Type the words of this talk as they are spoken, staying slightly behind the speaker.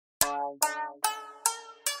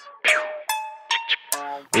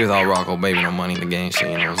We was all rocco, baby, no money in the game shit,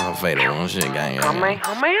 you know, it's all fatal, no shit, gang.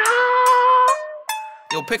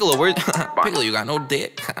 Yo, Piccolo, where? Piccolo, you got no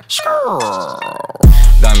dick.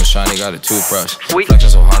 Diamond shiny, got a toothbrush. Flexing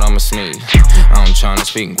so hard, I'ma sneeze. I'm tryna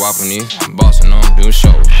speak guapanese. Bossing on, doing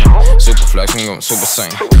shows. Super flexing, going super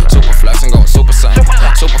sane. Super flexing, going super sane.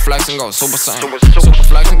 Super flexing, going super sane. Super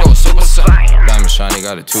flexing, going super sane. Diamond shiny,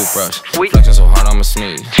 got a toothbrush. Flexing so hard, I'ma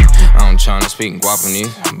sneeze. I'm tryna speak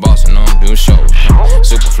guapanese. Bossing on, doing shows.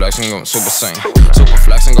 Super flexing, going super sane. Super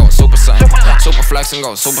flexing, going super sane. Super flexing,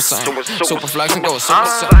 going super sane. Super flexing, going super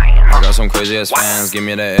sane. I got some crazy ass fans, give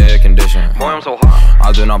me that air condition. Boy, I'm so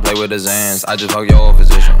hot. I do not play with the Zans, I just fuck your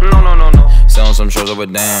physician. No. Selling some shows up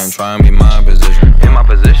with Dan, try and be my position. In my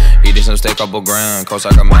position. Eating some steak, couple grand, cost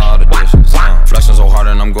like a mild edition. Flexing so hard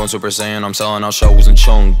and I'm going super saiyan, I'm selling out shows in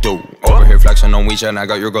Chengdu. Over here flexing on WeChat and I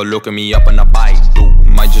got your girl looking me up in the Baidu.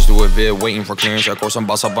 Might just do a vid, waiting for clearance, of course I'm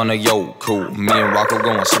boss up on the Yoku. Me and Rocco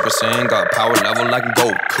going super saiyan, got power level like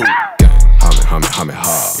Goku. Yeah.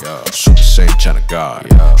 Super Saiyan China God,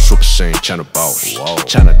 Super Saiyan China boss,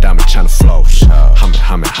 China diamond, China flows.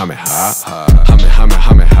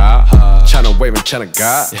 China waving, China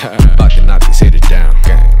God. About to knock these haters down.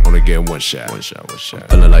 Only get one shot.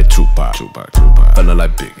 Feeling like Tupac. Feeling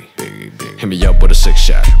like Biggie. Hit me up with a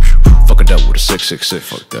 6-shot. Fuck it up with a 666.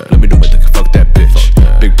 Fuck that. Let me do my thing. Fuck that bitch.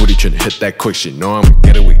 Big booty tryna hit that quick shit. Know I'ma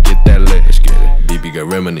get it. We get that lit. Let's get it. BB got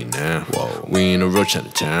remedy now. We in a real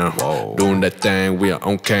Chinatown. Doing that thing, we are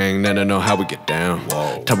on gang. Now they know how we get down.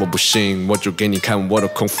 他们不信，我就给你看我的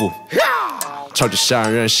功夫。超级吓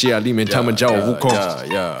人，西亚里面他们叫我悟空。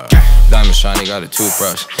Diamond shiny, got a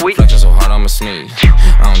toothbrush. Flexing so hard, I'ma sneeze.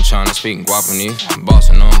 I'm tryna speak guapanese.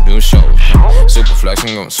 Bossing on, doing shows. Super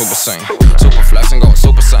flexing, going super sane. Super flexing, going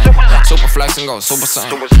super sane. Super flexing, going super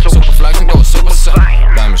sane. Super flexing, going super sane.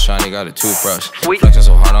 Diamond shiny, got a toothbrush. Flexing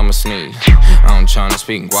so hard, I'ma sneeze. I'm tryna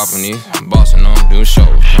speak guapanese. Bossing on, doing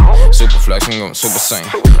shows. Super flexing, going super sane.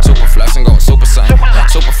 Super flexing, going super sane.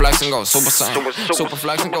 Super flexing, going super sane. Super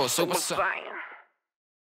flexing, going super sane.